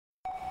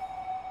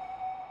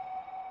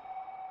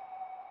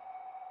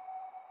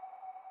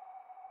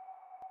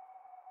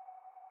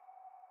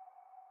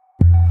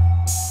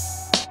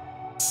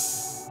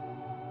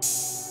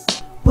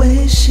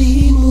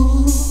she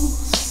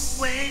moves,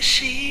 way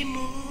she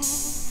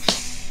moves,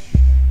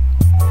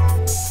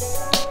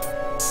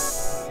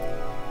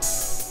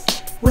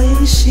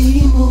 way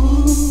she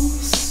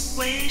moves,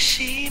 way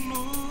she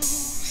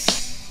moves,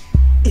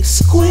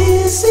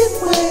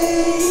 exquisite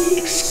way,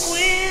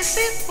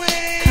 exquisite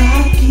way,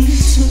 cocky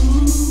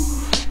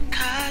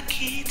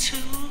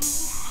too,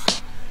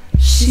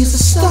 she's a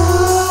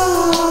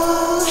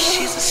star,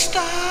 she's a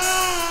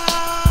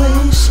star,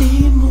 way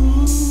she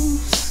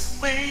moves,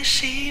 way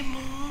she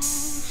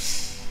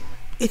moves,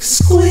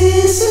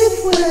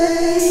 exquisite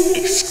way,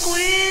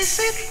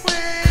 exquisite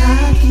way,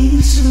 cocky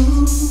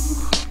too,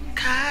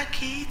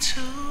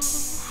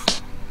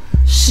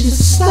 she's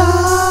a star,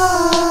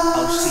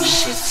 oh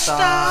she's a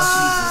star,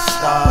 she's a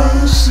star,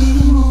 way she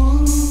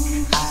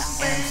moves,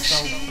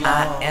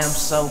 I am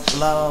so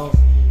blowed.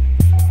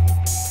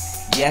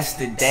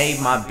 Yesterday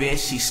my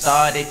bitch, she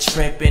started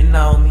tripping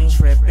on me.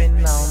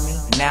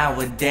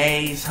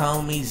 Nowadays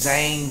homies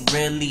ain't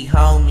really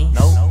homies.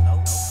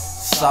 Nope.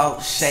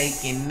 Salt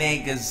shaking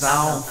niggas,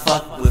 I don't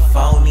fuck with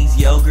phonies.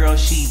 Yo girl,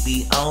 she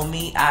be on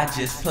me, I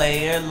just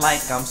play her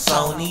like I'm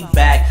Sony.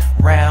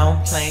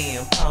 Background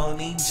playing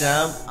pony,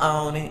 jump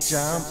on it,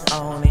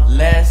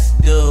 let's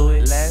do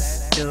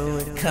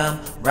it, come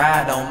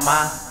ride on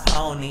my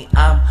pony,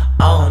 I'm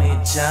on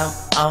it, jump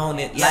on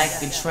it like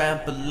a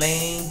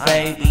trampoline.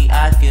 Baby,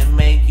 I can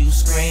make you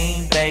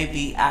scream,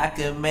 baby, I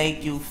can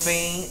make you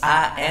fiend.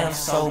 I am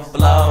so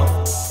blowed,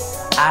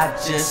 I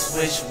just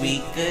wish we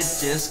could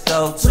just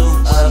go to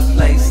a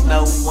place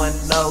no one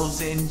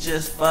knows and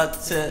just fuck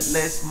till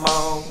it's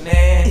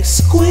morning.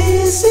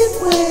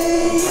 exquisite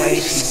way, Way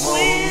she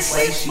moves,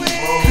 way she moves,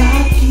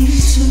 cocky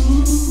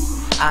too,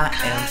 I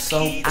am so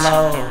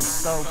blowed,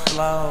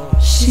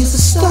 she's a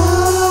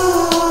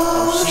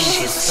star,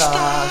 she's a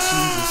star,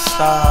 she's a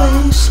star.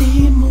 way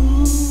she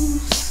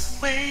moves,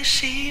 way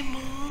she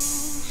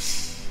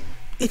moves,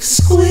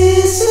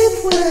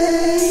 exquisite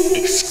way,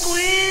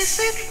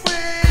 exquisite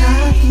way,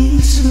 cocky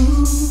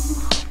too,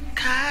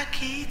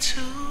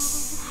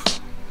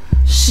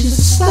 she's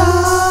a star,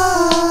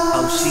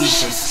 Oh,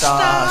 she's a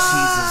star,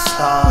 she's a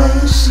star.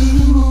 way she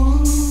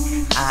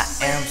moves, I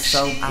am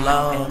so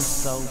blowed,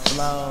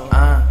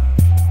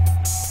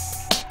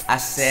 I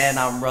said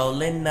I'm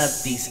rolling up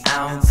these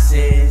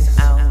ounces,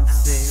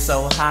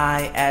 so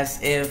high as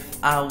if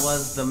I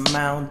was the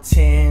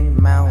mountain.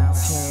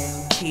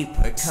 Keep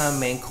her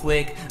coming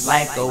quick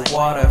like a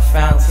water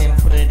fountain.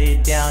 Put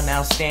it down,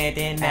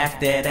 outstanding.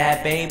 After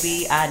that,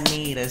 baby, I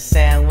need a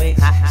sandwich.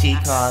 She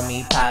called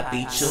me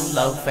Papi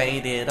Chulo,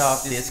 faded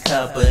off this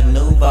cup of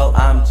Nouveau.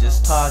 I'm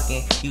just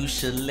talking, you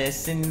should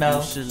listen,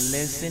 no.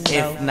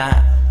 If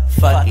not,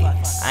 fuck it,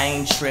 I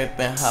ain't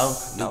trippin', ho.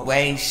 The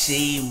way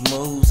she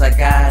moves, I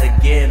gotta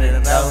get her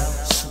though.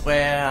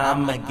 Swear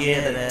I'ma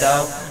get her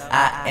though.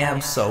 I am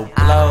so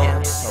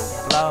blowed.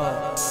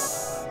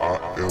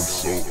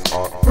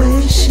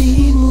 way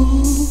she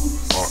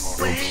moves,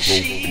 way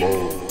she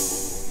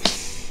moves,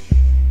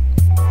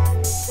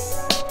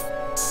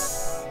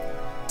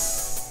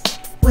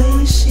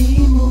 way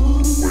she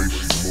moves,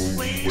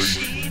 way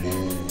she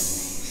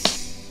moves,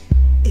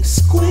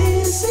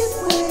 exquisite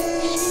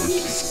way,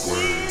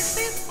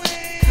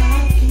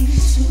 cocky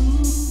too,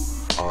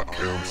 I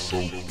am so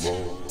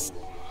blowed.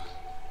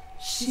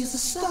 she's a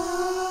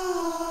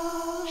star.